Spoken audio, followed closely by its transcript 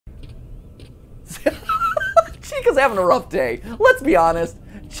Chica's having a rough day. Let's be honest.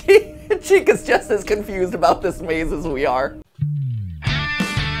 Chica's just as confused about this maze as we are.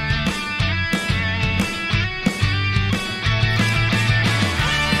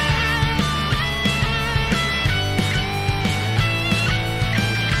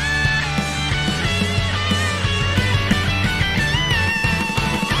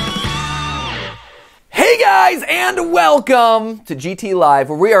 Hey guys, and welcome to GTLive,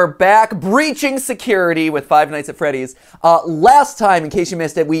 where we are back breaching security with Five Nights at Freddy's. Last time, in case you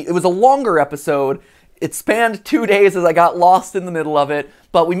missed it, it was a longer episode. It spanned 2 days as I got lost in the middle of it,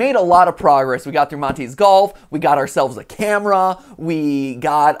 but we made a lot of progress. We got through Monty's golf, we got ourselves a camera, we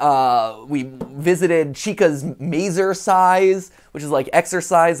visited Chica's Mazercise, which is like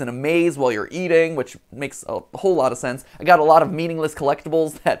exercise in a maze while you're eating, which makes a whole lot of sense. I got a lot of meaningless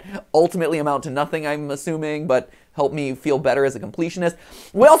collectibles that ultimately amount to nothing, I'm assuming, but help me feel better as a completionist.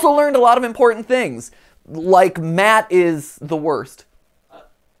 We also learned a lot of important things, like Matt is the worst.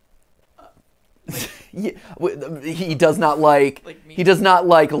 He does not like he does not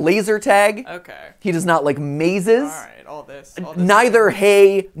like laser tag. Okay. He does not like mazes. All right, all this Neither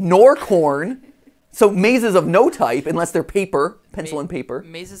hay nor corn. So mazes of no type, unless they're paper, pencil and paper.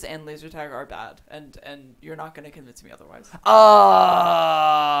 Mazes and laser tag are bad, and you're not going to convince me otherwise.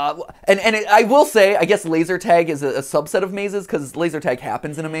 I will say, I guess laser tag is a subset of mazes, because laser tag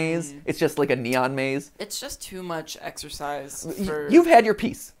happens in a maze. It's just like a neon maze. It's just too much exercise for... You've had your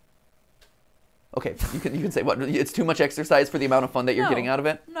piece. Okay, you can say what? It's too much exercise for the amount of fun that you're getting out of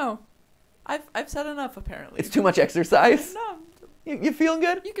it? No. I've said enough, apparently. It's too much exercise? No. You feeling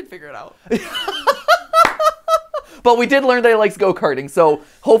good? You can figure it out. But we did learn that he likes go-karting, so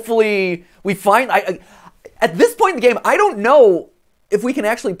hopefully we find... at this point in the game, I don't know if we can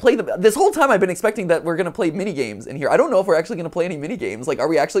actually play this whole time I've been expecting that we're going to play mini-games in here. I don't know if we're actually going to play any mini-games. Like, are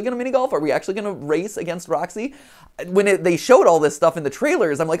we actually going to mini-golf? Are we actually going to race against Roxy? When they showed all this stuff in the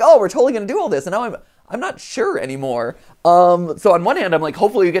trailers, I'm like, oh, we're totally going to do all this. And now I'm not sure anymore. So on one hand, I'm like,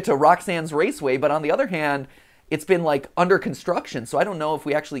 hopefully we get to Roxanne's Raceway. But on the other hand, it's been, like, under construction. So I don't know if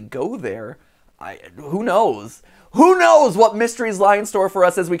we actually go there. Who knows? Who knows what mysteries lie in store for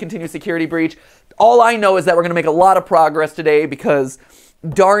us as we continue Security Breach? All I know is that we're going to make a lot of progress today because,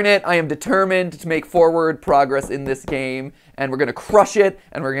 darn it, I am determined to make forward progress in this game, and we're going to crush it,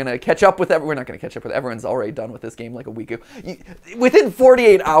 and we're going to catch up with everyone. We're not going to catch up with everyone's already done with this game like a week ago. Within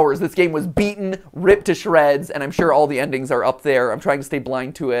 48 hours, this game was beaten, ripped to shreds, and I'm sure all the endings are up there. I'm trying to stay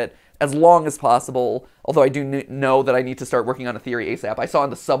blind to it as long as possible, although I do know that I need to start working on a theory ASAP. I saw on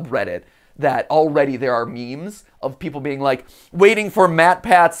the subreddit that already there are memes of people being like, waiting for Matt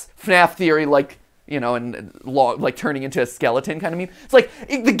Pat's FNAF theory, like, you know, and like turning into a skeleton kind of meme. It's like,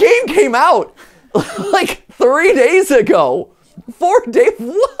 the game came out like 3 days ago. 4 days,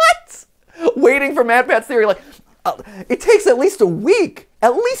 what? Waiting for Matt Pat's theory, like, it takes at least a week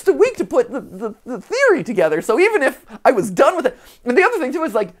to put the theory together. So even if I was done with it, and the other thing too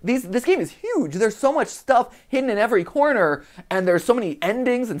is like, this game is huge. There's so much stuff hidden in every corner, and there's so many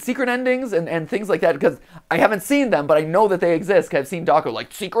endings and secret endings and things like that, because I haven't seen them, but I know that they exist. I've seen Dawko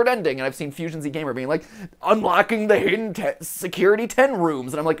like secret ending, and I've seen Fusion Z Gamer being like unlocking the hidden security 10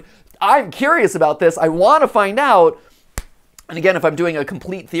 rooms, and I'm like, I'm curious about this. I want to find out. And again, if I'm doing a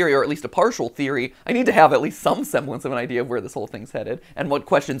complete theory, or at least a partial theory, I need to have at least some semblance of an idea of where this whole thing's headed, and what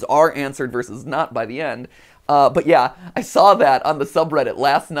questions are answered versus not by the end. But yeah, I saw that on the subreddit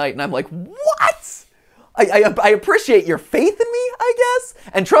last night, and I'm like, what? I appreciate your faith in me, I guess?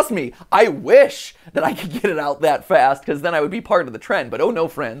 And trust me, I wish that I could get it out that fast, because then I would be part of the trend. But oh no,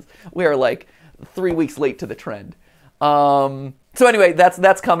 friends, we are like 3 weeks late to the trend. So anyway,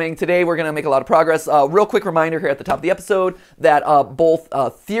 that's coming. Today we're going to make a lot of progress. Real quick reminder here at the top of the episode that both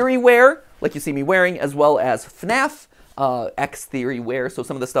Theory Wear, like you see me wearing, as well as FNAF X Theory Wear, so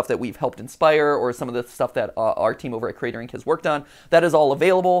some of the stuff that we've helped inspire, or some of the stuff that our team over at Creator Inc. has worked on, that is all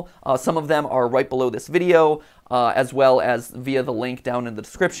available. Some of them are right below this video, as well as via the link down in the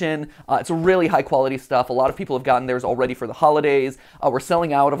description. It's really high quality stuff. A lot of people have gotten theirs already for the holidays. We're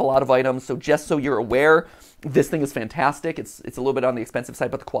selling out of a lot of items, so just so you're aware, this thing is fantastic. It's a little bit on the expensive side,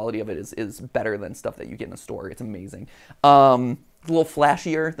 but the quality of it is better than stuff that you get in a store. It's amazing. It's a little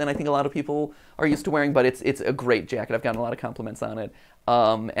flashier than I think a lot of people are used to wearing, but it's a great jacket. I've gotten a lot of compliments on it.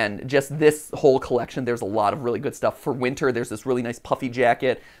 And just this whole collection, there's a lot of really good stuff. For winter, there's this really nice puffy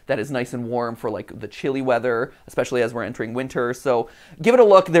jacket that is nice and warm for like the chilly weather, especially as we're entering winter. So give it a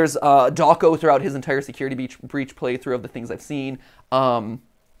look. There's Dawko throughout his entire Security Breach playthrough of the things I've seen.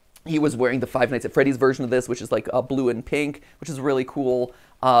 He was wearing the Five Nights at Freddy's version of this, which is like blue and pink, which is really cool.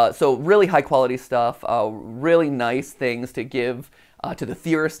 So really high quality stuff, really nice things to give to the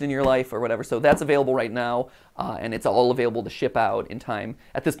theorist in your life or whatever. So that's available right now, and it's all available to ship out in time.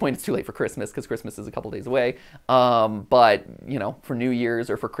 At this point, it's too late for Christmas because Christmas is a couple days away. But, you know, for New Year's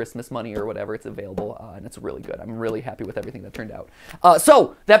or for Christmas money or whatever, it's available, and it's really good. I'm really happy with everything that turned out.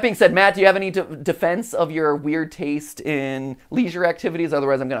 So, that being said, Matt, do you have any defense of your weird taste in leisure activities?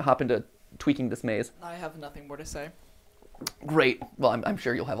 Otherwise, I'm going to hop into tweaking this maze. I have nothing more to say. Great. Well, I'm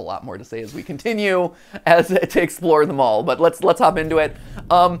sure you'll have a lot more to say as we continue to explore them all. But let's hop into it.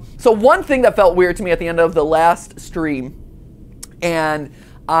 So one thing that felt weird to me at the end of the last stream, and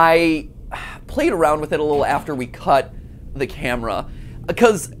I played around with it a little after we cut the camera,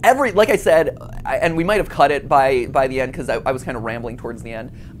 because like I said, and we might have cut it by the end because I was kind of rambling towards the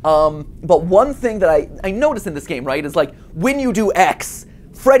end. But one thing that I noticed in this game, right, is like when you do X,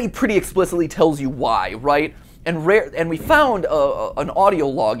 Freddy pretty explicitly tells you why, right? And we found an audio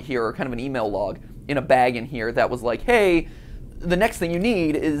log here, or kind of an email log, in a bag in here that was like, hey, the next thing you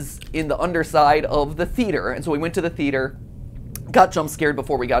need is in the underside of the theater. And so we went to the theater, got jump scared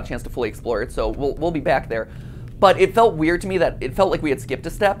before we got a chance to fully explore it, so we'll be back there. But it felt weird to me that it felt like we had skipped a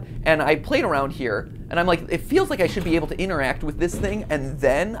step, and I played around here, and I'm like, it feels like I should be able to interact with this thing, and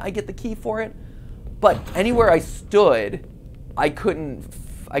then I get the key for it. But anywhere I stood, I couldn't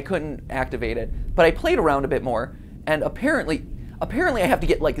activate it. But I played around a bit more, and apparently I have to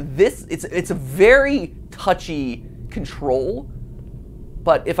get like this. It's a very touchy control,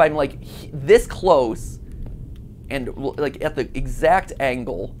 but if I'm like this close and like at the exact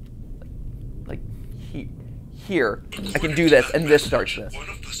angle, like here, I can do this, and this starts this. One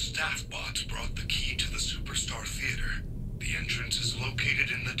of the staff bots brought the key to the Superstar Theater. The entrance is located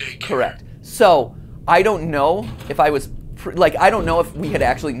in the daycare. Correct. So I don't know if I was I don't know if we had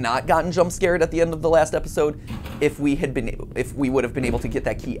actually not gotten jump scared at the end of the last episode, if we would have been able to get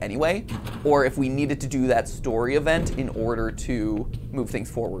that key anyway, or if we needed to do that story event in order to move things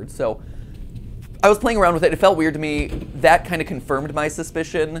forward. So I was playing around with it. It felt weird to me. That kind of confirmed my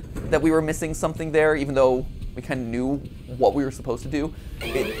suspicion that we were missing something there, even though we kind of knew what we were supposed to do.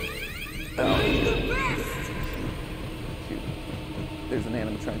 There's an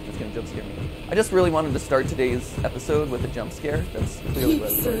animatronic that's gonna jump scare me. I just really wanted to start today's episode with a jump scare. That's clearly what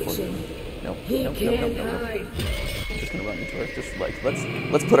I was going for. Nope. I'm just gonna run into it. Just like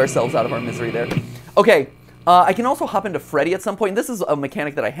let's put ourselves out of our misery there. Okay. I can also hop into Freddy at some point. This is a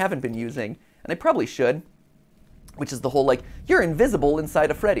mechanic that I haven't been using, and I probably should, which is the whole like you're invisible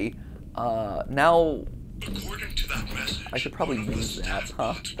inside of Freddy. Now. According to that message, I should probably use that,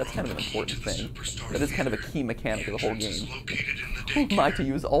 huh? That's kind of an important thing. That is kind of a key mechanic of the whole game. Who am I to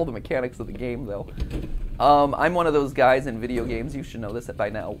use all the mechanics of the game, though? I'm one of those guys in video games, you should know this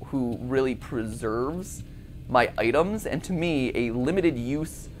by now, who really preserves my items, and to me, a limited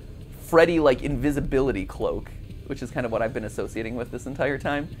use Freddy-like invisibility cloak, which is kind of what I've been associating with this entire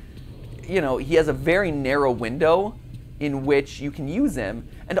time. You know, he has a very narrow window in which you can use him,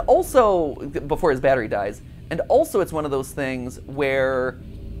 and also, before his battery dies, and also it's one of those things where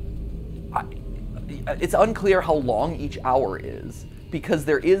it's unclear how long each hour is, because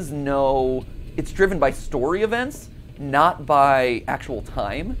there is no, it's driven by story events, not by actual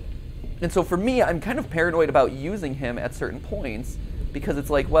time. And so for me, I'm kind of paranoid about using him at certain points, because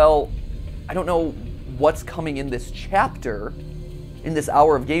it's like, well, I don't know what's coming in this chapter, in this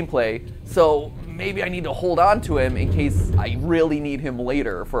hour of gameplay, so maybe I need to hold on to him in case I really need him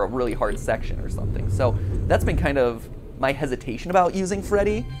later for a really hard section or something. So that's been kind of my hesitation about using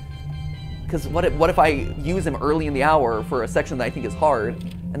Freddy, because what if I use him early in the hour for a section that I think is hard,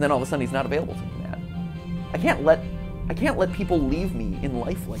 and then all of a sudden he's not available to me, man? I can't let people leave me in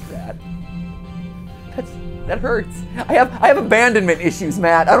life like that. That hurts. I have abandonment issues,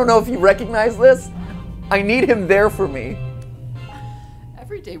 Matt. I don't know if you recognize this. I need him there for me.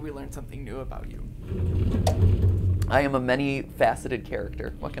 Every day we learn something new about you. I am a many-faceted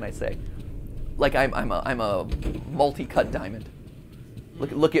character. What can I say? Like I'm a multi-cut diamond.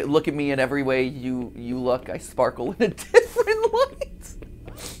 Look at me in every way you look. I sparkle in a different light.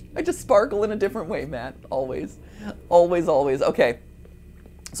 I just sparkle in a different way, Matt. Always. Okay.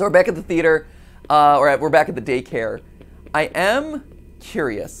 So we're back at the theater. We're back at the daycare. I am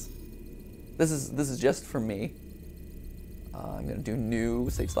curious. This is just for me. I'm gonna do new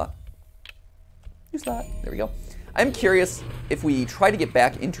save slot. New slot. There we go. I'm curious if we try to get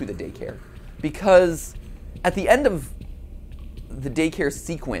back into the daycare, because at the end of the daycare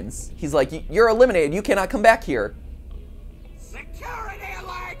sequence, he's like, "You're eliminated. You cannot come back here." Security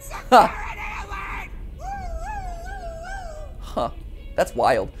alert! Security alert! Huh. That's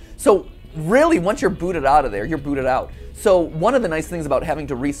wild. So really, once you're booted out of there, you're booted out. So one of the nice things about having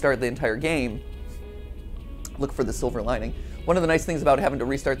to restart the entire game, look for the silver lining. one of the nice things about having to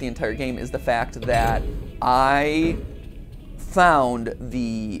restart the entire game is the fact that I found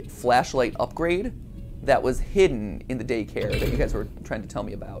the flashlight upgrade that was hidden in the daycare that you guys were trying to tell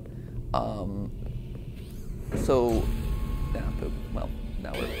me about. So, well,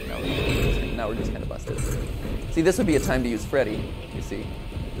 now we're just kind of busted. See, this would be a time to use Freddy. You see,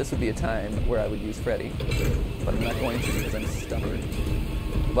 this would be a time where I would use Freddy, but I'm not going to because I'm stubborn.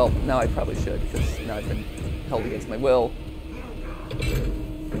 Well, now I probably should because now I've been held against my will.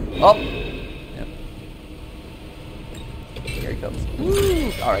 Oh, yeah. Here he comes.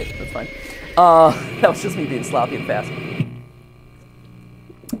 Woo! All right, that's fine. That was just me being sloppy and fast.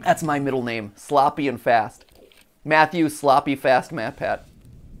 That's my middle name, Sloppy and Fast. Matthew Sloppy Fast Matt Pat.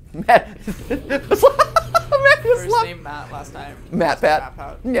 First name Matt, last name Matt Pat.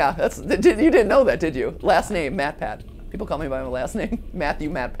 Pat. Yeah, you didn't know that, did you? Last name Matt Pat. People call me by my last name, Matthew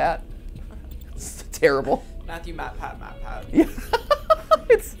Matt Pat. It's terrible. Matthew Matt Pat Matt Pat. Yeah.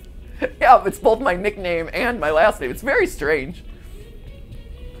 It's both my nickname and my last name. It's very strange.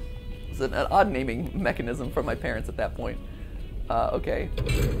 It's an odd naming mechanism from my parents at that point. Okay,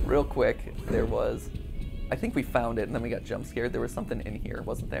 real quick, I think we found it and then we got jump scared. There was something in here,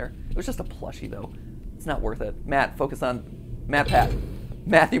 wasn't there? It was just a plushie though. It's not worth it. Matt, focus on Matt Pat.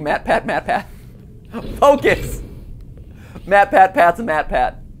 Matthew, Matt Pat, Matt Pat. Focus! Matt Pat, Pat's a Matt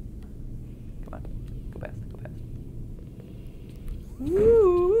Pat. Come on, go past.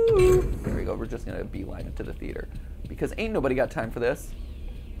 Woo! There we go, we're just gonna beeline it to the theater. Because ain't nobody got time for this.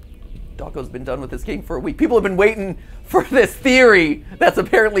 Doggo's been done with this game for a week. People have been waiting for this theory that's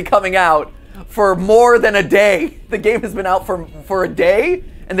apparently coming out for more than a day. The game has been out for a day,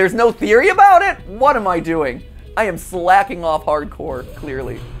 and there's no theory about it? What am I doing? I am slacking off hardcore,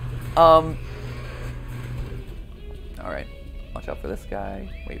 clearly. All right, watch out for this guy.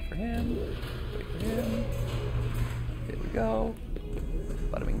 Wait for him. Here we go.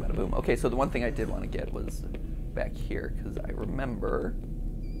 Bada bing, bada boom. Okay, so the one thing I did want to get was back here, because I remember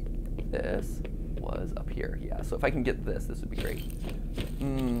this was up here. Yeah, so if I can get this would be great.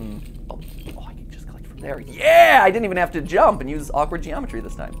 Oh, I can just collect from there. Yeah, I didn't even have to jump and use awkward geometry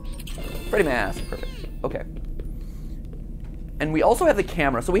this time. Freddy mask, perfect. Okay. And we also have the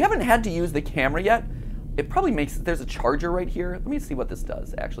camera. So we haven't had to use the camera yet. It probably makes, there's a charger right here. Let me see what this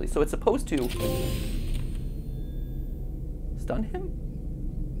does, actually. So it's supposed to stun him?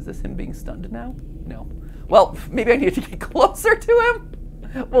 Is this him being stunned now? No. Well, maybe I need to get closer to him.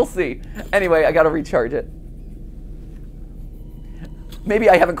 We'll see. Anyway, I gotta recharge it. Maybe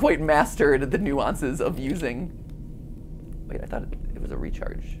I haven't quite mastered the nuances of using... Wait, I thought it was a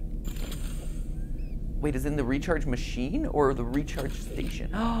recharge. Wait, is it in the recharge machine or the recharge station?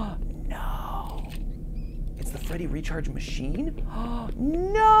 Oh, no. It's the Freddy recharge machine? Oh,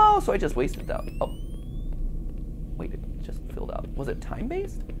 no! So I just wasted that. Oh. Wait, it just filled out. Was it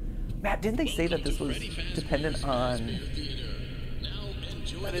time-based? Matt, didn't they say that this was dependent on...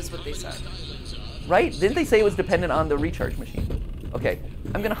 That is what they said. Right? Didn't they say it was dependent on the recharge machine? Okay,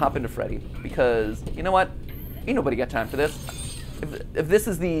 I'm gonna hop into Freddy because you know what? Ain't nobody got time for this.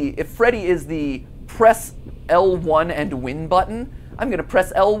 If Freddy is the press L1 and win button, I'm gonna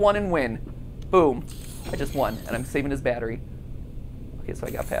press L1 and win. Boom. I just won, and I'm saving his battery. Okay, so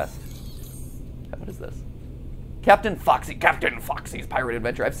I got past. What is this? Captain Foxy's Pirate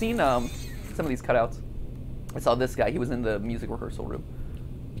Adventure. I've seen some of these cutouts. I saw this guy. He was in the music rehearsal room.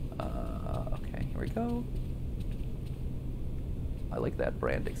 Okay, here we go. I like that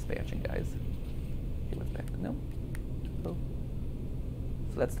brand expansion, guys. Okay, what's back? No. Oh.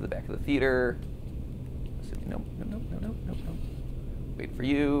 So that's to the back of the theater. No. Wait for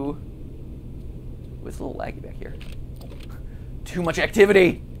you. Oh, it's a little laggy back here. Too much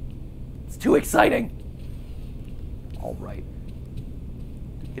activity. It's too exciting. All right.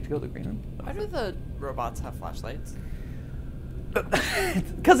 Did you get to go to the green room? Why do the robots have flashlights?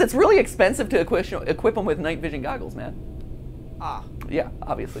 Because it's really expensive to equip them with night vision goggles, man. Ah. Yeah,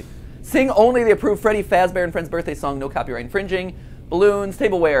 obviously. Sing only the approved Freddy Fazbear and Friends birthday song, no copyright infringing. Balloons,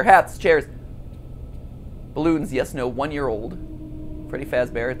 tableware, hats, chairs. Balloons, yes, no, 1 year old. Freddy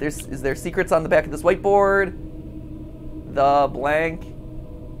Fazbear. Is there secrets on the back of this whiteboard? The blank.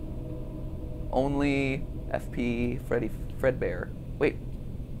 Only FP Fredbear. Wait.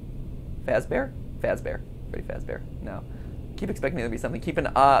 Fazbear? Fazbear. Freddy Fazbear. No. Keep expecting there to be something. Keep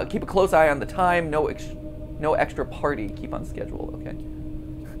a close eye on the time. No extra party. Keep on schedule. Okay.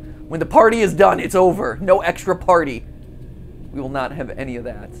 When the party is done, it's over. No extra party. We will not have any of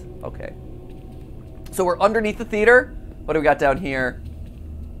that. Okay. So we're underneath the theater. What do we got down here?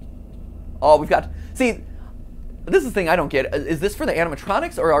 Oh, we've got... See, this is the thing I don't get. Is this for the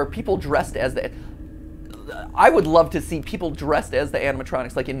animatronics, or are people dressed as the... I would love to see people dressed as the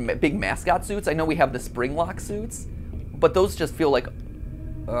animatronics, like in big mascot suits. I know we have the spring lock suits, but those just feel like,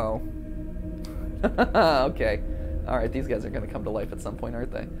 oh. Okay. All right, these guys are going to come to life at some point,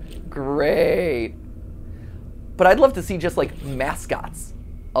 aren't they? Great. But I'd love to see just like mascots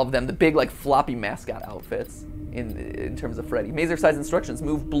of them, the big like floppy mascot outfits in terms of Freddy. Mazercise instructions: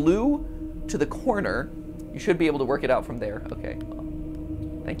 move blue to the corner. You should be able to work it out from there. Okay.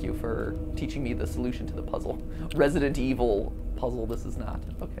 Thank you for teaching me the solution to the puzzle. Resident Evil puzzle, this is not.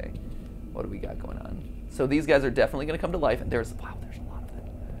 Okay. What do we got going on? So these guys are definitely going to come to life, and there's, wow, there's a lot of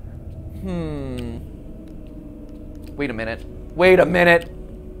it. Wait a minute. Wait a minute.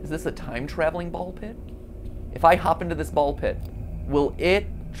 Is this a time-traveling ball pit? If I hop into this ball pit, will it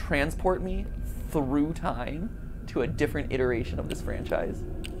transport me through time to a different iteration of this franchise?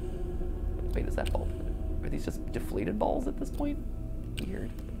 Wait, is that ball pit? Are these just deflated balls at this point?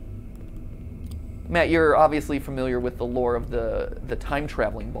 Weird. Matt, you're obviously familiar with the lore of the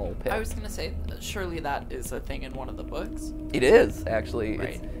time-traveling ball pit. I was gonna say, surely that is a thing in one of the books. It is, actually.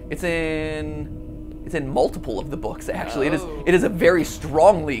 Right. It's in multiple of the books, actually. Oh. It is a very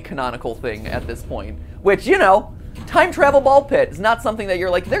strongly canonical thing at this point. Which, you know, time travel ball pit is not something that you're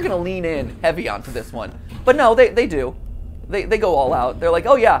like, they're gonna lean in heavy onto this one. But no, they do. They go all out. They're like,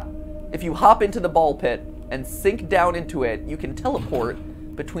 oh yeah, if you hop into the ball pit and sink down into it, you can teleport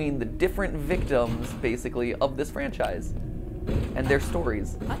between the different victims, basically, of this franchise and their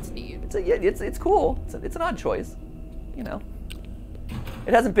stories. That's neat. It's cool. It's an odd choice, you know.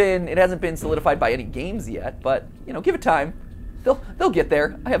 It hasn't been solidified by any games yet, but you know, give it time. They'll get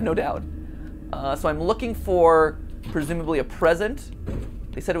there. I have no doubt. So I'm looking for presumably a present.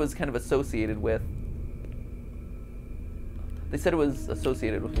 They said it was kind of associated with. They said it was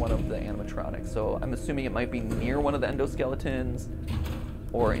associated with one of the animatronics, so I'm assuming it might be near one of the endoskeletons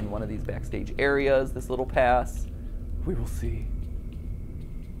or in one of these backstage areas, this little pass. We will see.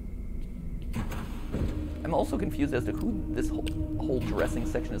 I'm also confused as to who this whole dressing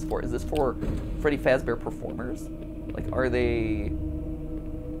section is for. Is this for Freddy Fazbear performers? Like, are they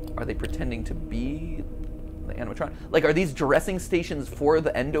pretending to be the animatronic? Like, are these dressing stations for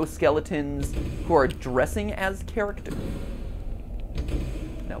the endoskeletons who are dressing as characters?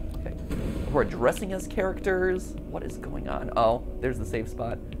 No, okay. Who are dressing as characters? What is going on? Oh, there's the save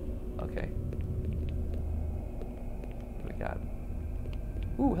spot. Okay. What do we got?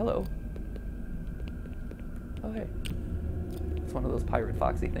 Ooh, hello. Oh, hey. It's one of those Pirate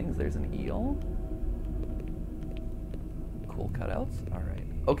Foxy things. There's an eel. Cool cutouts. All right.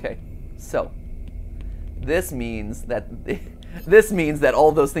 Okay. So, this means that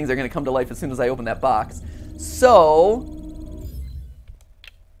all those things are going to come to life as soon as I open that box. So,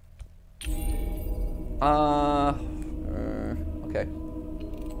 okay.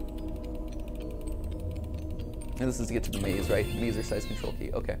 And this is to get to the maze, right? Mazercise control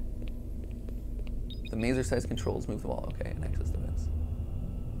key. Okay. The Mazercise controls move the wall. Okay, and access the vents.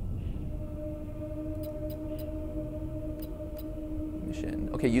 Mission.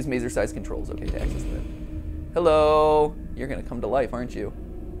 Okay, use Mazercise controls. Okay, to access the vent. Hello. You're gonna come to life, aren't you?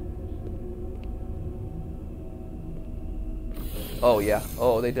 Oh yeah.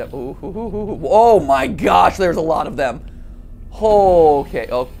 Oh, they. Oh my gosh, there's a lot of them. Oh, okay.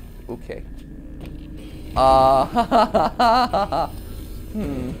 Oh, okay.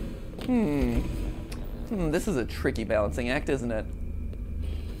 This is a tricky balancing act, isn't it?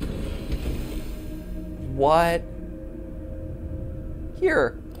 What?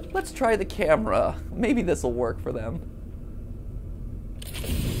 Here, let's try the camera. Maybe this will work for them.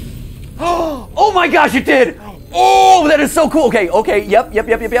 Oh my gosh, it did! Oh, that is so cool. Okay, okay, yep.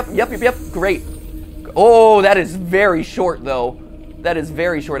 Great. Oh, that is very short, though. That is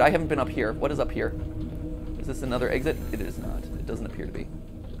very short. I haven't been up here. What is up here? Is this another exit? It is not. It doesn't appear to be.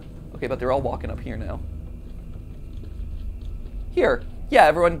 Okay, but they're all walking up here now. Here. Yeah,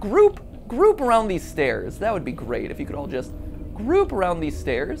 everyone, group around these stairs. That would be great if you could all just group around these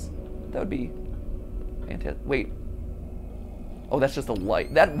stairs. That would be fantastic. Wait. Oh, that's just a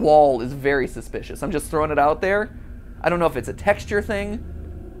light. That wall is very suspicious. I'm just throwing it out there. I don't know if it's a texture thing,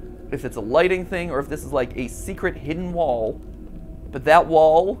 if it's a lighting thing, or if this is like a secret hidden wall. But that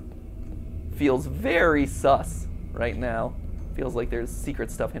wall feels very sus right now. Feels like there's secret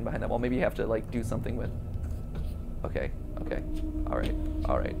stuff hidden behind that wall. Maybe you have to like do something with. Okay. Okay. All right.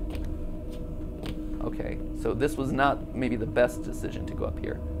 All right. Okay. So this was not maybe the best decision to go up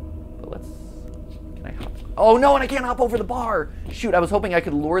here. But let's. Can I hop? Oh no, and I can't hop over the bar. Shoot, I was hoping I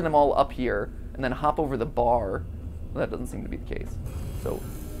could lure them all up here and then hop over the bar. Well, that doesn't seem to be the case. So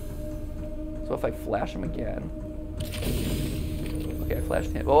if I flash him again. Okay, I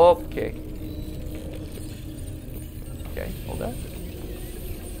flashed him. Oh, okay. Okay, hold that.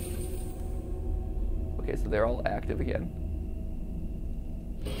 Okay, so they're all active again.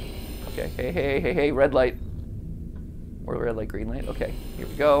 Okay, hey, red light. Or red light, green light. Okay, here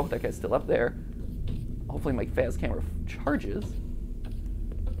we go. That guy's still up there. Hopefully my fast camera charges.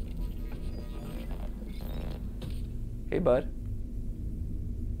 Hey, bud.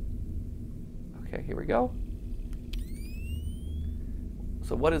 Okay, here we go.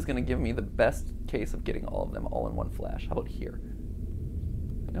 So what is going to give me the best case of getting all of them all in one flash? How about here?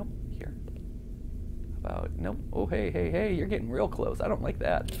 Nope, here. How about, nope. Oh, hey, you're getting real close. I don't like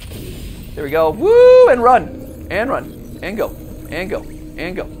that. There we go. Woo! And run! And run. And go. And go.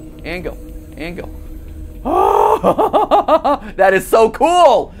 And go. And go. And go. Oh, that is so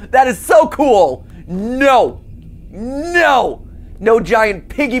cool! That is so cool! No! No! No giant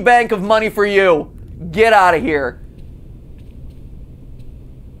piggy bank of money for you! Get out of here!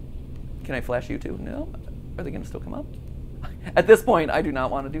 Can I flash you too? No? Are they gonna still come up? At this point, I do not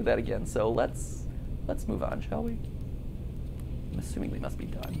want to do that again, so let's move on, shall we? I'm assuming they must be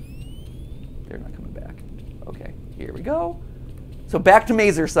done. They're not coming back. Okay, here we go. So back to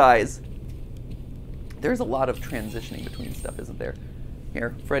Mazercise. There's a lot of transitioning between stuff, isn't there?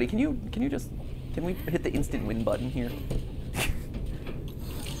 Here, Freddy, can we hit the instant win button here?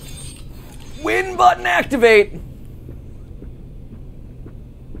 Win button activate!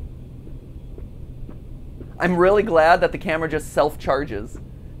 I'm really glad that the camera just self-charges,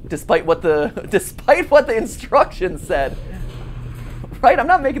 despite what the instructions said. Right? I'm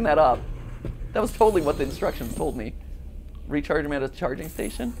not making that up. That was totally what the instructions told me. Recharge him at a charging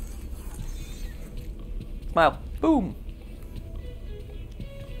station. Smile. Boom.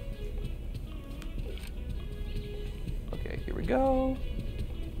 Okay, here we go.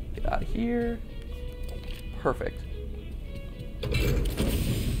 Get out of here. Perfect.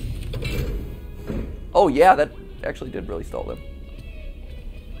 Oh yeah, that actually did really stall them.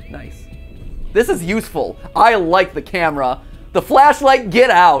 Nice. This is useful. I like the camera. The flashlight, get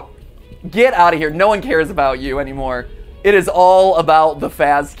out. Get out of here. No one cares about you anymore. It is all about the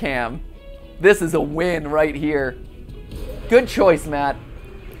Faz cam. This is a win right here. Good choice, Matt.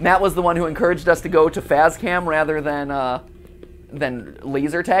 Matt was the one who encouraged us to go to Faz cam rather than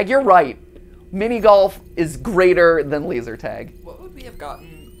laser tag. You're right. Mini golf is greater than laser tag. What would we have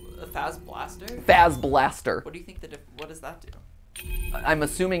gotten? A Faz Blaster? Faz Blaster. What do you think what does that do? I'm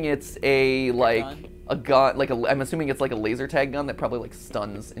assuming it's a gun, I'm assuming it's like a laser tag gun that probably like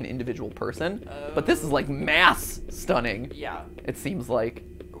stuns an individual person. But this is like mass stunning. Yeah. It seems like.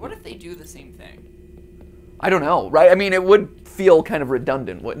 What if they do the same thing? I don't know, right? I mean, it would feel kind of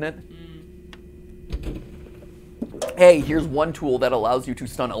redundant, wouldn't it? Hey, here's one tool that allows you to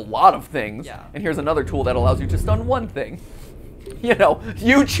stun a lot of things. Yeah. And here's another tool that allows you to stun one thing. You know,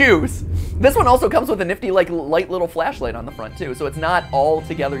 you choose. This one also comes with a nifty, like, light little flashlight on the front, too, so it's not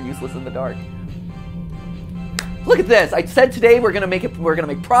altogether useless in the dark. Look at this. I said today we're gonna make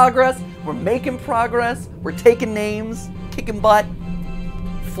progress. We're making progress. We're taking names, kicking butt,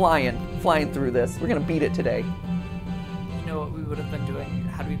 flying through this. We're gonna beat it today. You know what we would have been doing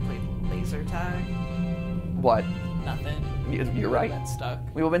had we played laser tag? What? Nothing. You're right. We would have been stuck.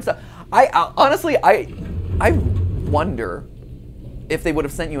 We would have been stuck. I honestly, I wonder if they would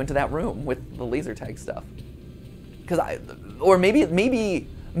have sent you into that room with the laser tag stuff. Or maybe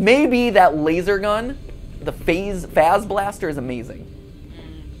that laser gun, the Faz Blaster, is amazing.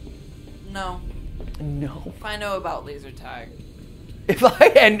 No. No. If I know about laser tag.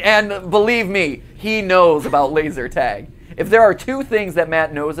 And believe me, he knows about laser tag. If there are two things that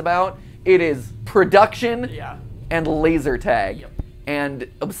Matt knows about, it is production and laser tag and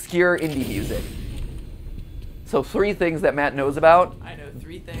obscure indie music. So 3 things that Matt knows about. I know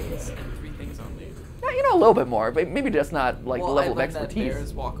 3 things and 3 things only. Yeah, you know a little bit more, but maybe just not like the level of expertise. That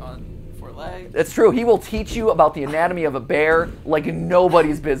bears walk on 4 legs. It's true. He will teach you about the anatomy of a bear like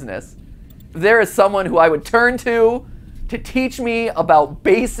nobody's business. There is someone who I would turn to teach me about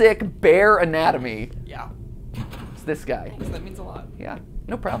basic bear anatomy. Yeah. It's this guy. Thanks, that means a lot. Yeah,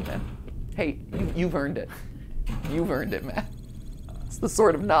 no problem, man. Hey, you've earned it. You've earned it, man. It's the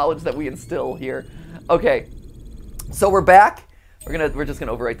sort of knowledge that we instill here. Okay. So we're back. We're just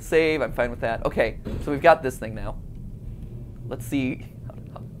gonna overwrite the save. I'm fine with that. Okay, so we've got this thing now. Let's see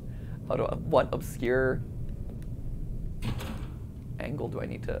what obscure angle do I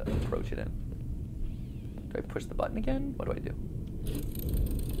need to approach it in? Do I push the button again? What do I do?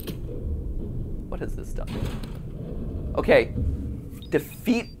 What has this done? Okay,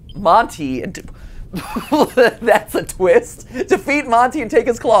 defeat Monty and that's a twist. Defeat Monty and take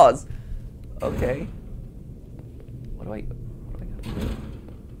his claws. Okay. What do I got?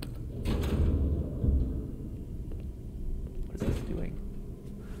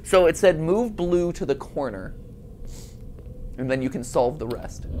 So it said move blue to the corner. And then you can solve the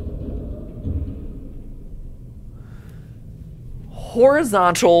rest.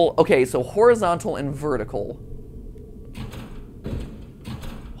 Horizontal. Okay, so horizontal and vertical.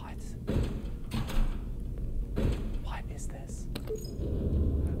 What? What is this?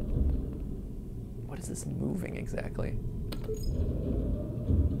 What is this moving exactly?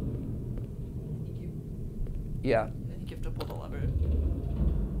 Yeah. I think you have to pull the lever.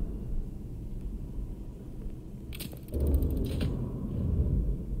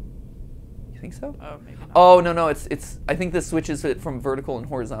 You think so? Oh, maybe not. Oh, no, it's I think this switches it from vertical and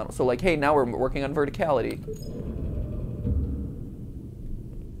horizontal. So like, hey, now we're working on verticality.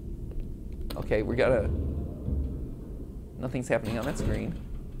 Okay, we gotta... Nothing's happening on that screen.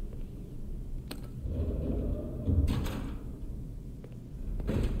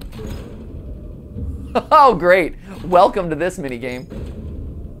 Oh, great. Welcome to this minigame.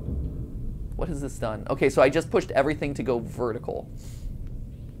 What has this done? Okay, so I just pushed everything to go vertical.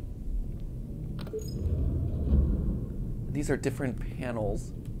 These are different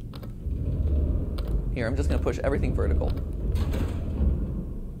panels. Here, I'm just gonna push everything vertical.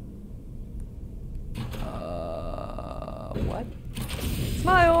 What?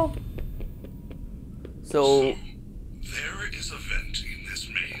 Smile! So... There is a vent in this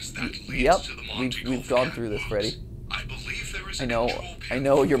maze that leads Yep, to the Monty we've gone through this, Freddy. I believe there is a I control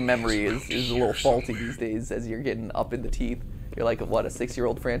know your panel memory around is a here little faulty somewhere. these days as you're getting up in the teeth. You're like, what, a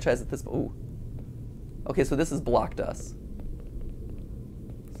 6-year-old franchise at this point? Ooh. Okay, so this has blocked us.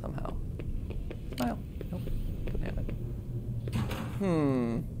 Somehow. Smile. Nope. Couldn't happen.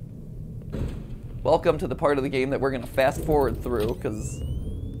 Welcome to the part of the game that we're gonna fast forward through, because...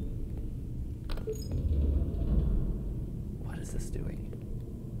 What is this doing?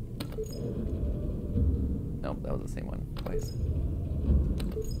 Nope, that was the same one twice.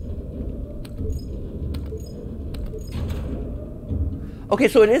 Okay,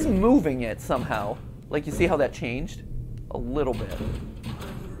 so it is moving it somehow. Like, you see how that changed? A little bit.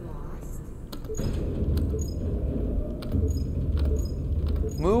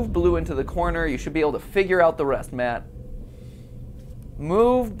 Move blue into the corner. You should be able to figure out the rest, Matt.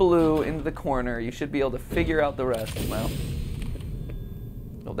 Move blue into the corner. You should be able to figure out the rest. Well,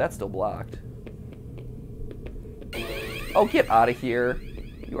 oh, that's still blocked. Oh, get out of here.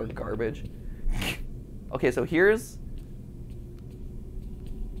 You are garbage. Okay, so here's...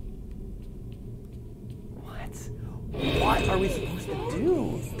 What are we supposed to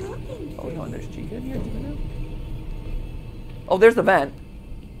do? Oh, no, and there's Chica in here too. Oh, there's the vent.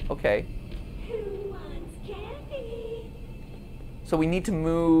 Okay. Who wants candy? So we need to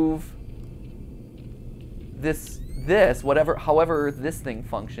move this, however this thing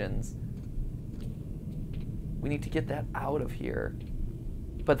functions. We need to get that out of here.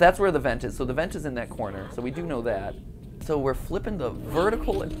 But that's where the vent is. So the vent is in that corner. So we do know that. So we're flipping the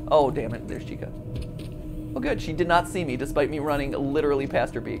vertical. Oh, damn it. There's Chica. Oh, good. She did not see me despite me running literally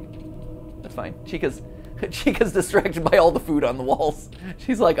past her beak. That's fine. Chica's distracted by all the food on the walls.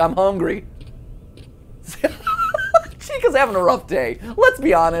 She's like, I'm hungry. Chica's having a rough day. Let's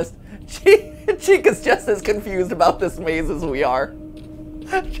be honest. Chica's just as confused about this maze as we are.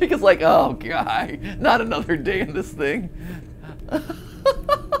 Chica's like, oh, guy, not another day in this thing.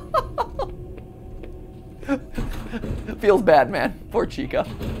 Feels bad, man. Poor Chica.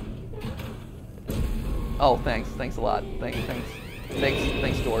 Oh, thanks. Thanks a lot. Thanks,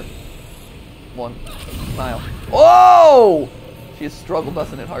 door. One. Smile. Oh! She has struggled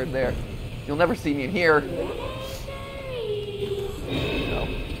busting it hard there. You'll never see me in here. Oh,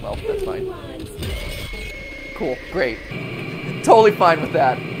 well, that's fine. Cool. Great. Totally fine with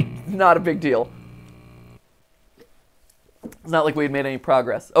that. Not a big deal. It's not like we had made any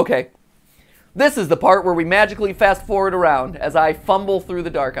progress. Okay. This is the part where we magically fast forward around as I fumble through the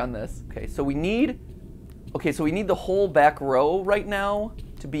dark on this. Okay, so we need the whole back row right now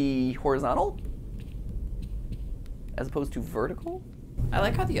to be horizontal as opposed to vertical. I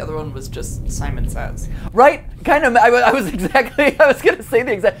like how the other one was just Simon Says. Right? Kind of. I was gonna say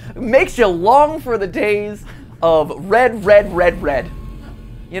the exact. Makes you long for the days of red, red, red, red.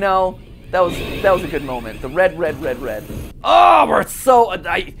 You know, that was a good moment. The red, red, red, red. Oh, we're so.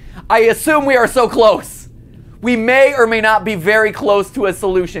 I assume we are so close. We may or may not be very close to a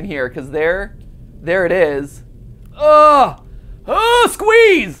solution here, because there it is. Oh,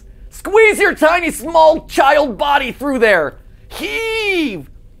 squeeze! Squeeze your tiny, small child body through there.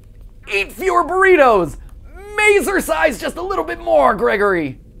 Heave! Eat fewer burritos. Mazercise just a little bit more,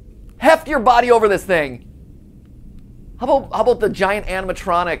 Gregory. Heft your body over this thing. How about the giant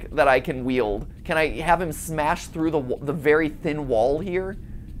animatronic that I can wield? Can I have him smash through the very thin wall here?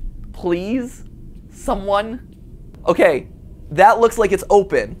 Please? Someone? Okay, that looks like it's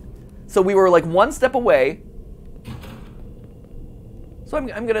open. So we were like one step away. So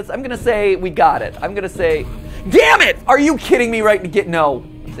I'm gonna say we got it. I'm gonna say, damn it! Are you kidding me right to no.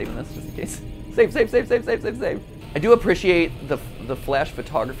 I'm saving this just in case. Save. I do appreciate the flash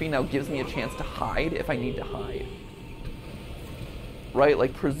photography now gives me a chance to hide if I need to hide. Right?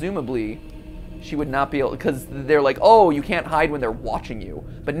 Like presumably she would not be able, because they're like, oh, you can't hide when they're watching you.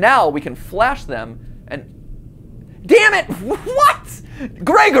 But now we can flash them and... Damn it! What?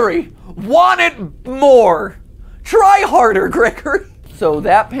 Gregory! Want it more! Try harder, Gregory! So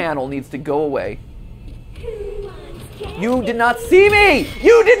that panel needs to go away. Who wants candy? You did not see me!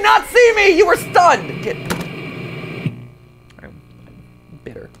 You did not see me! You were stunned! I'm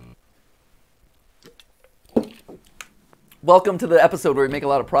bitter. Welcome to the episode where we make a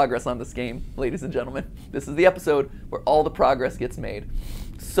lot of progress on this game, ladies and gentlemen. This is the episode where all the progress gets made.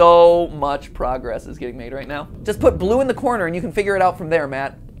 So much progress is getting made right now. Just put blue in the corner and you can figure it out from there,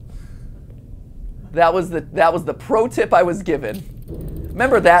 Matt. That was the pro tip I was given.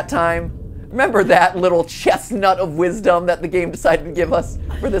 Remember that time? Remember that little chestnut of wisdom that the game decided to give us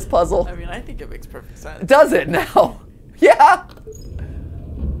for this puzzle? I mean, I think it makes perfect sense. Does it now? Yeah?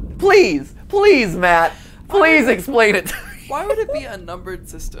 Please, Matt. Please explain it to me. Why would it be a numbered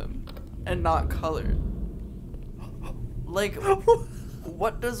system and not colored? Like,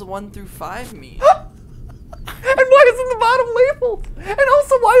 what does 1 through 5 mean? And why isn't the bottom labeled? And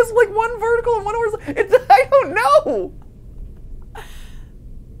also, why is like one vertical and one horizontal? I don't know.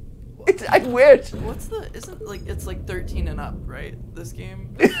 I wish. What's isn't like, it's like 13 and up, right? This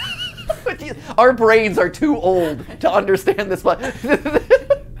game? Our brains are too old to understand this.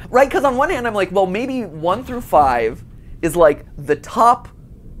 Right? Because on one hand, I'm like, well, maybe 1 through 5 is like the top,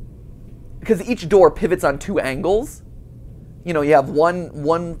 because each door pivots on 2 angles. You know, you have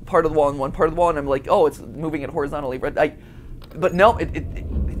one part of the wall and one part of the wall, and I'm like, oh, it's moving it horizontally. Right? But no,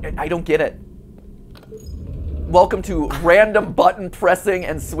 I don't get it. Welcome to random button pressing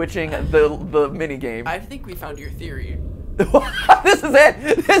and switching the mini game. I think we found your theory. This is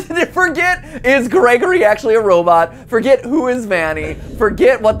it. Forget, is Gregory actually a robot? Forget who is Vanny.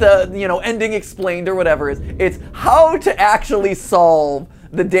 Forget what the ending explained or whatever is. It's how to actually solve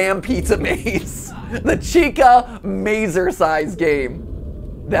the damn pizza maze. The Chica Mazercise game.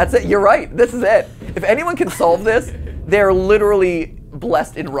 That's it. You're right. This is it. If anyone can solve this, they're literally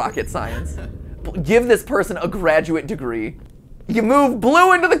blessed in rocket science. Give this person a graduate degree. You move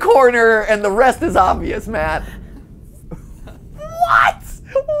blue into the corner and the rest is obvious, Matt. What?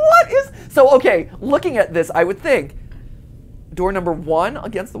 What is... So, okay, looking at this, I would think door number 1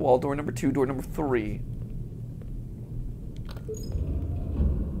 against the wall, door number 2, door number 3.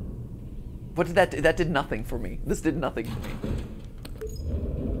 What did that do? That did nothing for me. This did nothing for me.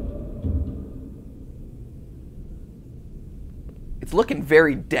 It's looking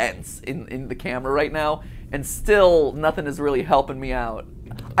very dense in the camera right now, and still nothing is really helping me out.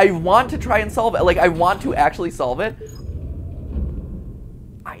 I want to try and solve it. Like, I want to actually solve it.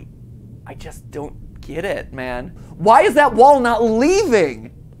 I just don't get it, man. Why is that wall not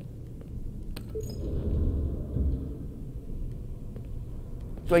leaving?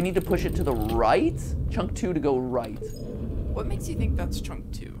 Do I need to push it to the right? Chunk 2 to go right. What makes you think that's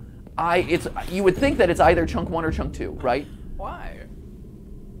chunk 2? You would think that it's either chunk 1 or chunk 2, right? Why?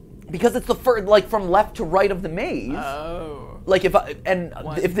 Because it's the first, like, from left to right of the maze. Oh. Like,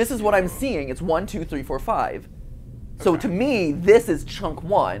 if this is what I'm seeing, it's 1, 2, 3, 4, 5. So to me, this is chunk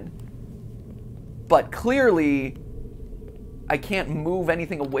 1. But clearly, I can't move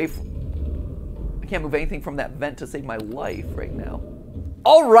anything away from... I can't move anything from that vent to save my life right now.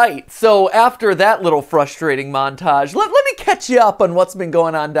 All right, so after that little frustrating montage, let me catch you up on what's been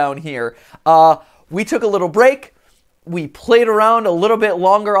going on down here. We took a little break. We played around a little bit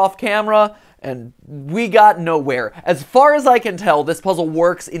longer off camera, and we got nowhere. As far as I can tell, this puzzle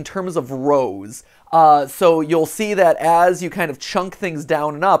works in terms of rows. So you'll see that as you kind of chunk things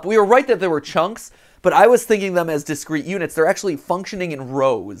down and up, we were right that there were chunks, but I was thinking them as discrete units. They're actually functioning in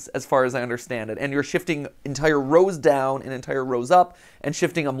rows, as far as I understand it, and you're shifting entire rows down and entire rows up and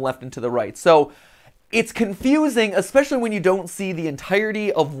shifting them left and to the right. So it's confusing, especially when you don't see the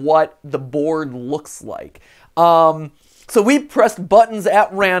entirety of what the board looks like. So we pressed buttons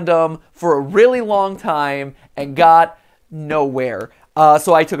at random for a really long time and got nowhere.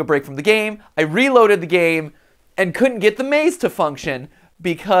 So I took a break from the game, I reloaded the game, and couldn't get the maze to function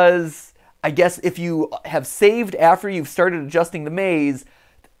because I guess if you have saved after you've started adjusting the maze,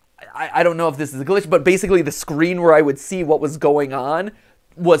 I don't know if this is a glitch, but basically the screen where I would see what was going on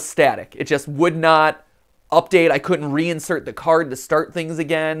was static. It just would not update. I couldn't reinsert the card to start things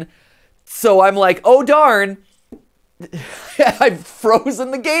again. So I'm like, oh darn, I've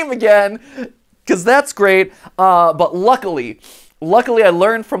frozen the game again, because that's great. But luckily I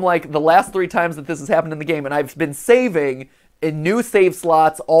learned from like the last 3 times that this has happened in the game, and I've been saving in new save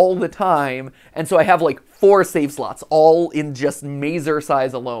slots all the time, and so I have like 4 save slots, all in just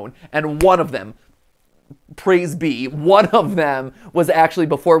Mazercise alone, and one of them, praise be, one of them was actually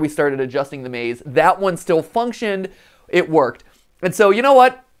before we started adjusting the maze. That one still functioned, it worked. And so, you know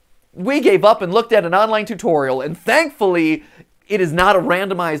what? We gave up and looked at an online tutorial, and thankfully, it is not a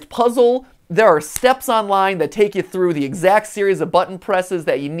randomized puzzle. There are steps online that take you through the exact series of button presses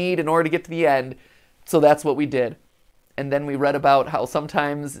that you need in order to get to the end. So that's what we did. And then we read about how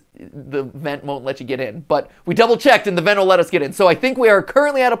sometimes the vent won't let you get in. But we double-checked, and the vent will let us get in. So I think we are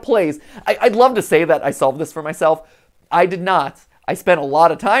currently at a place. I'd love to say that I solved this for myself. I did not. I spent a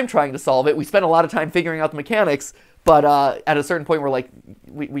lot of time trying to solve it. We spent a lot of time figuring out the mechanics. But at a certain point, we're like,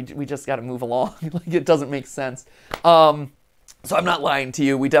 we just got to move along. Like, it doesn't make sense. So I'm not lying to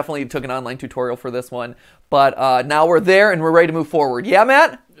you. We definitely took an online tutorial for this one. But now we're there, and we're ready to move forward. Yeah,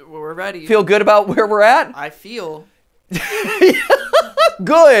 Matt? We're ready. Feel good about where we're at? I feel.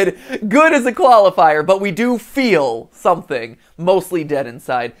 Good is a qualifier, but we do feel something. Mostly dead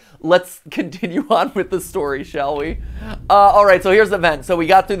inside. Let's continue on with the story, shall we? All right, so here's the vent. So we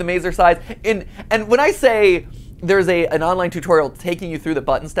got through the Mazercise. And when I say there's an online tutorial taking you through the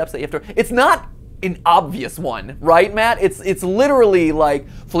button steps that you have to, it's not an obvious one, right, Matt? It's literally like,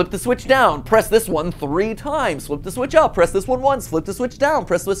 flip the switch down, press this one 3 times, flip the switch up, press this one once, flip the switch down,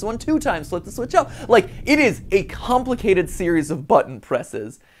 press this one 2 times, flip the switch up. Like, it is a complicated series of button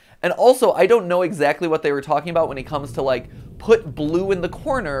presses. And also, I don't know exactly what they were talking about when it comes to, like, put blue in the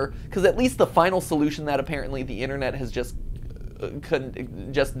corner, because at least the final solution that apparently the internet has just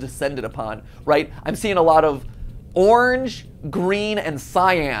descended upon, right? I'm seeing a lot of orange, green, and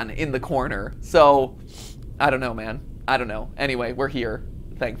cyan in the corner. So, I don't know, man. I don't know. Anyway, we're here,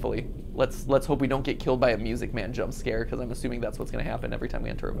 thankfully. Let's hope we don't get killed by a Music Man jump scare, because I'm assuming that's what's going to happen every time we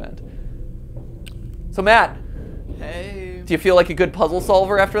enter a vent. So, Matt. Hey. Do you feel like a good puzzle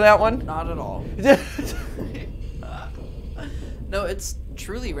solver after that one? Not at all. No, it's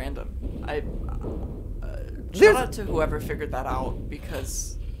truly random. Shout out to whoever figured that out,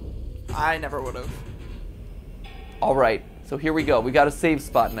 because I never would have. All right, so here we go. We got a save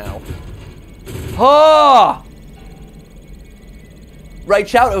spot now. Oh! Right,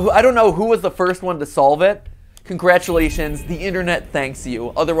 shout. I don't know who was the first one to solve it. Congratulations, the internet thanks you.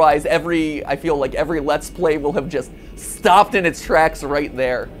 Otherwise, I feel like every Let's Play will have just stopped in its tracks right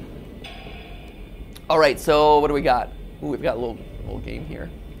there. All right, so what do we got? Ooh, we've got a little game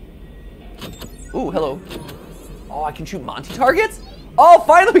here. Ooh, hello. Oh, I can shoot Monty targets? Oh,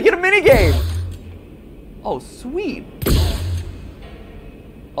 finally we get a mini game. Oh, sweet.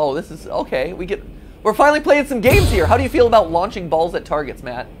 Oh, this is okay. We're finally playing some games here. How do you feel about launching balls at targets,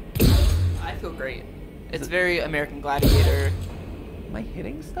 Matt? I feel great. It's very American Gladiator. Am I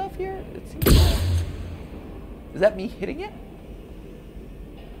hitting stuff here? Is that me hitting it?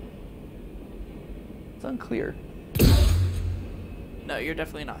 It's unclear. No, you're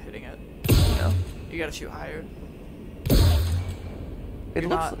definitely not hitting it. No? You gotta shoot higher.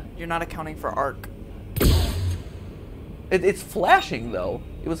 You're not accounting for arc. It's flashing, though.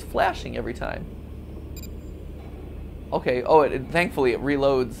 It was flashing every time. Okay, oh, thankfully it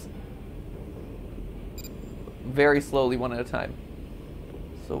reloads very slowly, one at a time.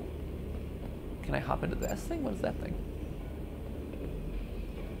 So, can I hop into this thing? What is that thing?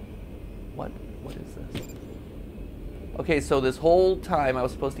 What is this? Okay, so this whole time I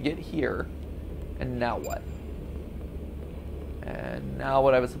was supposed to get here, and now what? And now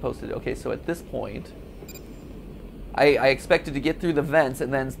what I was supposed to do. Okay, so at this point, I expected to get through the vents,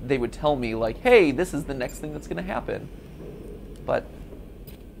 and then they would tell me, like, hey, this is the next thing that's going to happen. But,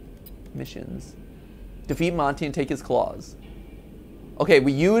 missions. Defeat Monty and take his claws. Okay,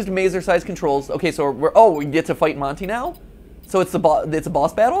 we used Mazercise controls. Okay, so we get to fight Monty now? So it's a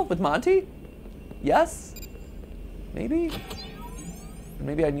boss battle with Monty? Yes? Maybe?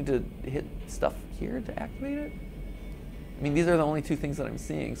 Maybe I need to hit stuff here to activate it? I mean, these are the only 2 things that I'm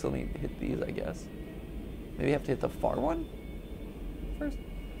seeing, so let me hit these, I guess. Maybe I have to hit the far one first?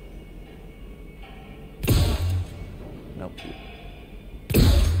 Nope.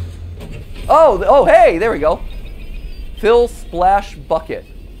 Oh, hey, there we go. Fill splash bucket.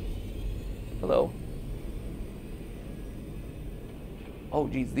 Hello. Oh,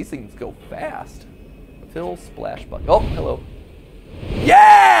 geez, these things go fast. Fill splash bucket. Oh, hello.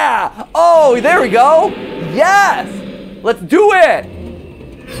 Yeah! Oh, there we go. Yes! Let's do it!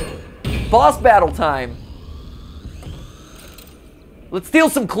 Boss battle time. Let's steal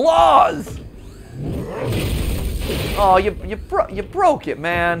some claws! Oh, you broke it,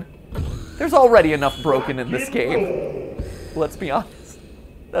 man. There's already enough broken in this game. Let's be honest.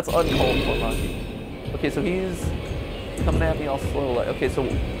 That's uncalled for, Monty. Okay, so he's coming at me all slow. Okay, so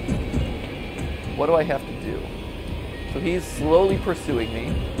what do I have to do? So he's slowly pursuing me.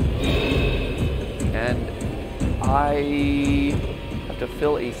 And I have to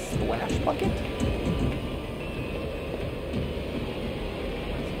fill a splash bucket?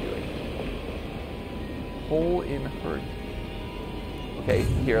 What is he doing? Hole in her. Okay,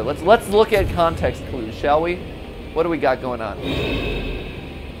 here, let's look at context clues, shall we? What do we got going on?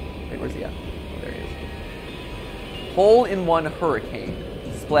 Wait, where's he at? Oh, there he is. Hole in one hurricane.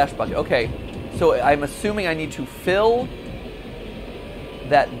 Splash bucket. Okay, so I'm assuming I need to fill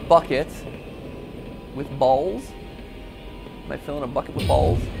that bucket with balls. Am I filling a bucket with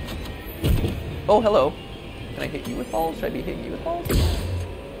balls? Oh, hello. Can I hit you with balls? Should I be hitting you with balls?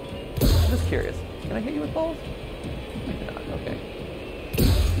 I'm just curious. Can I hit you with balls? I cannot. Okay.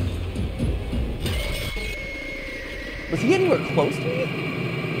 Was he anywhere close to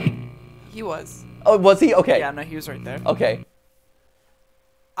me? He was. Oh, was he? Okay. Yeah, no, he was right there. Okay.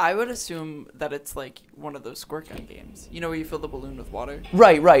 I would assume that it's like one of those squirt gun games. You know where you fill the balloon with water?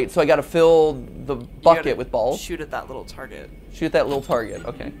 Right, right. So I gotta fill the You bucket gotta with balls. Shoot at that little target. Shoot that little target.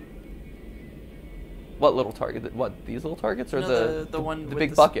 Okay. What little target? What, these little targets? Or No, the one the with big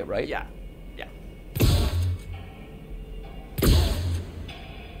the bucket, right? Yeah. Yeah.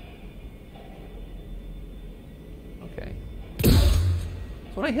 Okay.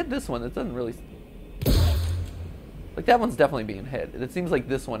 So when I hit this one, it doesn't really... Like, that one's definitely being hit. It seems like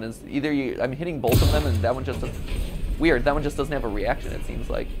this one is either I'm hitting both of them and that one just doesn't... Weird, that one just doesn't have a reaction, it seems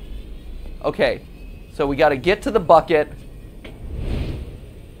like. Okay, so we gotta get to the bucket.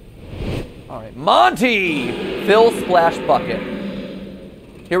 Alright, Monty! Fill splash bucket.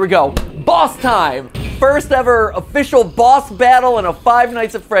 Here we go. Boss time! First ever official boss battle in a Five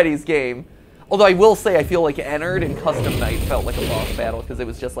Nights at Freddy's game. Although I will say I feel like Ennard in Custom Night felt like a boss battle because it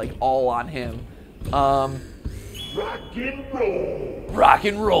was just like all on him. Rock and roll. Rock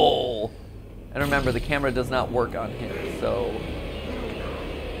and roll! And remember, the camera does not work on him, so...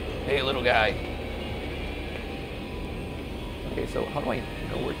 Hey, little guy. Okay, so how do I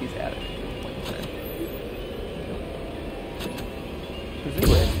know where he's at?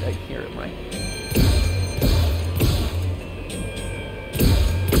 Presumably I hear him, right?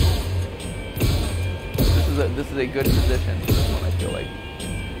 This is a good position for this one, I feel like.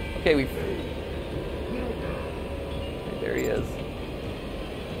 Okay, there he is.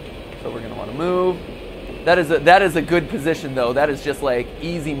 So we're gonna want to move. That is a good position though. That is just like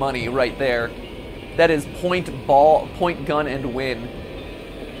easy money right there. That is point gun and win.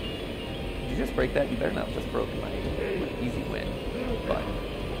 Did you just break that? You better not have just broken my easy win. But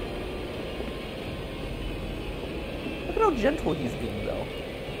look at how gentle he's being though.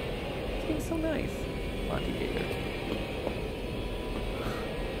 He's being so nice. Monty Gator.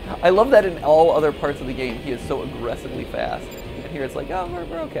 I love that in all other parts of the game he is so aggressively fast. And here it's like, oh,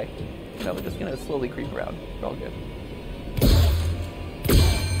 we're okay. No, we're just gonna slowly creep around. We're all good.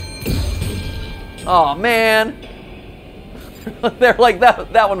 Oh man! They're like,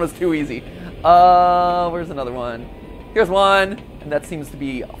 that one was too easy. Where's another one? Here's one, and that seems to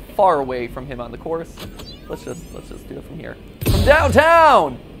be far away from him on the course. Let's just do it from here. From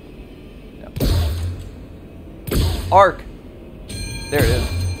downtown! Yep. Arc. There it is.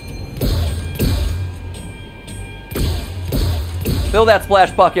 Fill that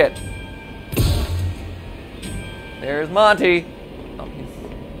splash bucket. There's Monty. Oh,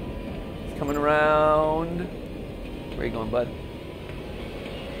 he's coming around. Where are you going, bud?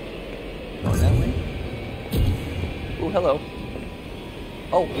 Going that way? Ooh, hello.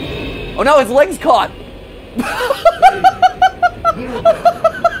 Oh. Oh no, his leg's caught!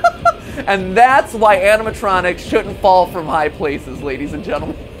 And that's why animatronics shouldn't fall from high places, ladies and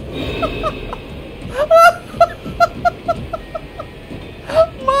gentlemen.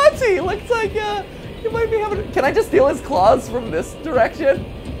 Monty, looks like you might be having... Can I just steal his claws from this direction?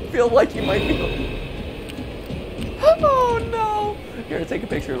 Feel like you might be... Oh no! Here, take a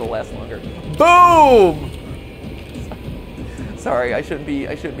picture, it'll last longer. Boom! Sorry, I shouldn't be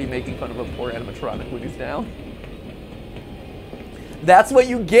making fun of a poor animatronic when he's down. That's what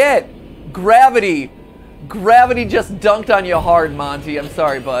you get! Gravity! Gravity just dunked on you hard, Monty. I'm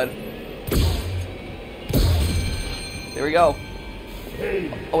sorry, bud. There we go.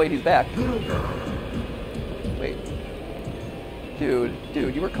 Oh wait, he's back. Wait. Dude,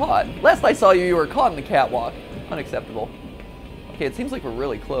 you were caught. Last I saw you, you were caught in the catwalk. Unacceptable. Okay, it seems like we're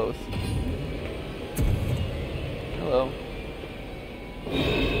really close. Hello.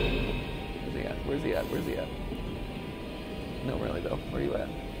 Where's he at? Where's he at? Where's he at? No, really though. Where are you at?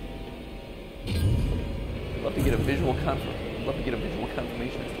 I'd love to get a visual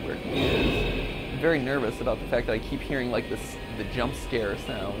confirmation as to where he is. I'm very nervous about the fact that I keep hearing like this the jump scare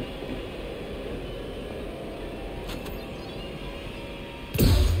sound.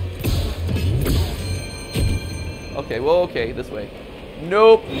 Okay, well, okay, this way.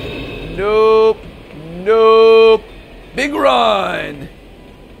 Nope. Nope. Nope. Big run!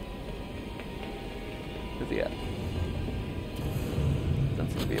 Where's he at?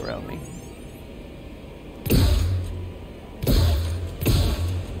 Doesn't seem to be around me.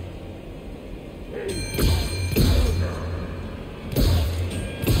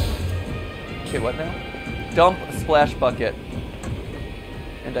 Okay, what now? Dump a splash bucket.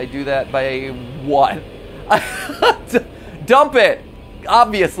 And I do that by what? Dump it!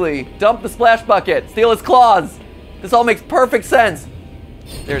 Obviously. Dump the splash bucket. Steal his claws. This all makes perfect sense.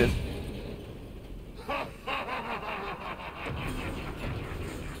 There it is.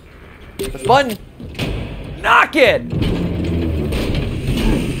 Push button. Knock it!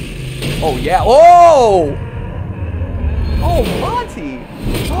 Oh, yeah. Oh! Oh, Monty!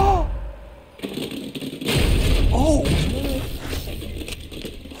 Oh! Oh!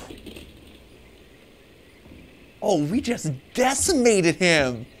 Oh, we just decimated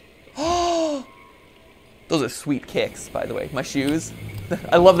him! Oh! Those are sweet kicks, by the way. My shoes.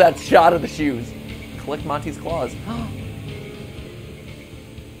 I love that shot of the shoes. Collect Monty's claws.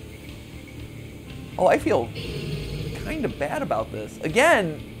 Oh, I feel kind of bad about this.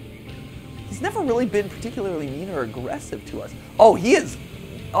 Again, he's never really been particularly mean or aggressive to us. Oh, he is.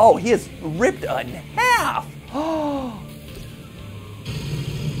 Oh, he is ripped in half. Oh,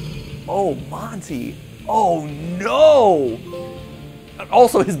 Monty. Oh, no.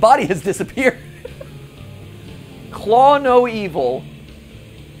 Also, his body has disappeared. Claw no evil.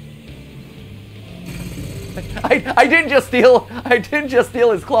 I didn't just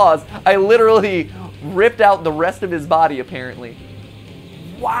steal his claws. I literally ripped out the rest of his body, apparently.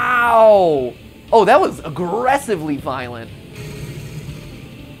 Wow. Oh, that was aggressively violent.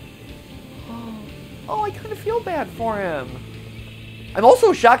 Oh, I kind of feel bad for him. I'm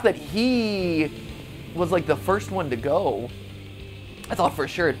also shocked that he was like the first one to go. I thought for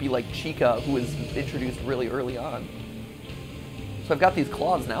sure it'd be like Chica, who was introduced really early on. So I've got these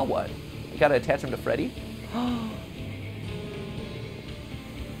claws, now what? I gotta attach them to Freddy?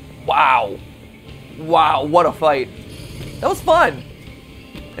 Wow. Wow, what a fight. That was fun.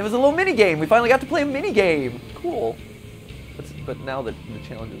 It was a little mini game. We finally got to play a mini game. Cool. But now the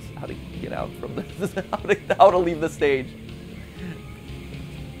challenge is how to get out from this, how to leave the stage.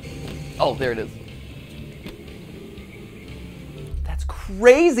 Oh, there it is. That's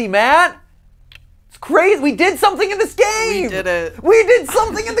crazy, Matt. It's crazy. We did something in this game. We did it. We did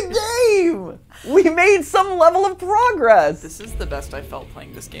something in the game. We made some level of progress. This is the best I felt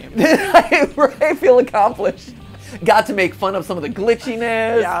playing this game. I feel accomplished. Got to make fun of some of the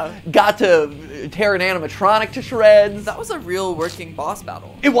glitchiness. Yeah. Got to tear an animatronic to shreds. That was a real working boss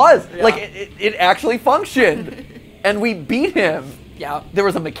battle. It was. Yeah. Like, it actually functioned. And we beat him. Yeah. There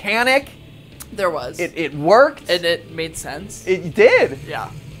was a mechanic. There was. It worked. And it made sense. It did. Yeah.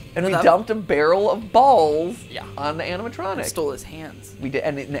 And we dumped a barrel of balls on the And animatronic. stole his hands. We did,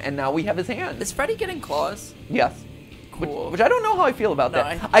 and now we have his hands. Is Freddy getting claws? Yes. Cool. Which I don't know how I feel about No,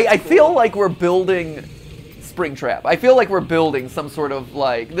 that. I I feel like we're building Springtrap. I feel like we're building some sort of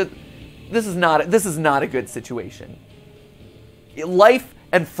like this is not a good situation. Life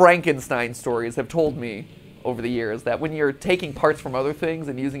and Frankenstein stories have told me over the years that when you're taking parts from other things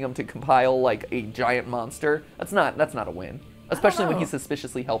and using them to compile like a giant monster, that's not a win. Especially when know. he's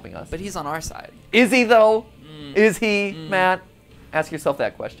suspiciously helping us. But he's on our side. Is he though? Is he, Matt? Ask yourself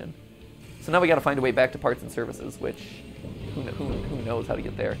that question. So now we got to find a way back to parts and services, which who knows how to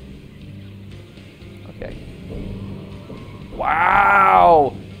get there? Okay.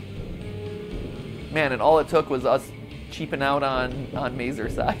 Wow. Man, and all it took was us cheaping out on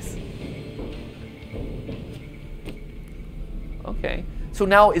Mazercise. Okay. So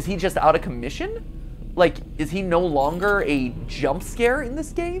now is he just out of commission? Like, is he no longer a jump scare in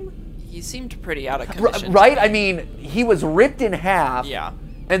this game? He seemed pretty out of commission. Right? I mean, he was ripped in half. Yeah.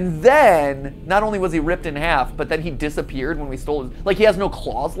 And then, not only was he ripped in half, but then he disappeared when we stole his... Like, he has no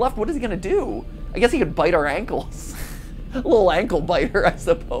claws left? What is he gonna do? I guess he could bite our ankles. A little ankle biter, I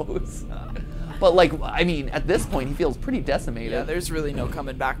suppose. But, like, I mean, at this point, he feels pretty decimated. Yeah, there's really no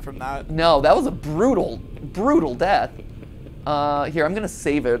coming back from that. No, that was a brutal, brutal death. Here, I'm gonna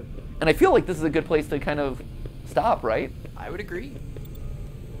save it. And I feel like this is a good place to kind of stop, right? I would agree.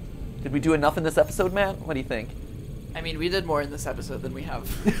 Did we do enough in this episode, Matt? What do you think? I mean, we did more in this episode than we have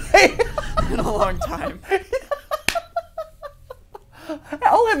in a long time.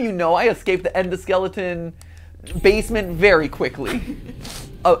 I'll have you know, I escaped the endoskeleton basement very quickly.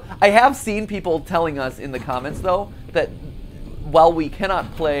 I have seen people telling us in the comments, though, that while we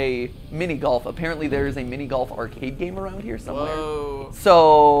cannot play mini golf, apparently there is a mini golf arcade game around here somewhere. Whoa.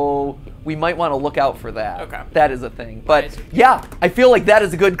 So we might want to look out for that. Okay. That is a thing. But Nice. yeah, I feel like that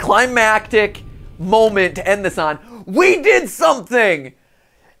is a good climactic moment to end this on. We did something!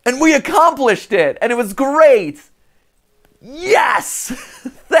 And we accomplished it! And it was great! Yes!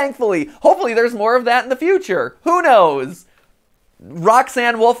 Thankfully. Hopefully there's more of that in the future. Who knows?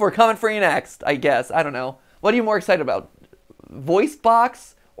 Roxanne Wolf, we're coming for you next, I guess. I don't know. What are you more excited about? Voice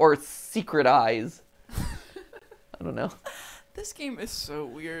box or secret eyes? I don't know. This game is so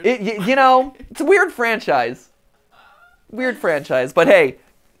weird. You know, it's a weird franchise. Weird franchise. But hey,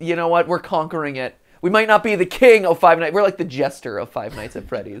 you know what? We're conquering it. We might not be the king of Five Nights. We're like the jester of Five Nights at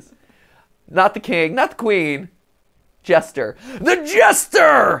Freddy's. Not the king, not the queen. Jester. The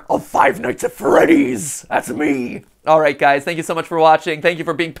jester of Five Nights at Freddy's. That's me. All right, guys. Thank you so much for watching. Thank you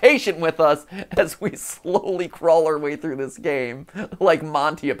for being patient with us as we slowly crawl our way through this game. Like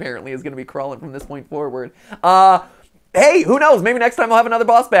Monty apparently is going to be crawling from this point forward. Hey, who knows? Maybe next time we'll have another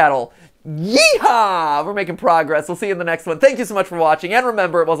boss battle. Yeehaw! We're making progress. We'll see you in the next one. Thank you so much for watching. And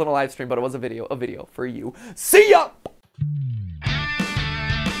remember, it wasn't a live stream, but it was a video for you. See ya!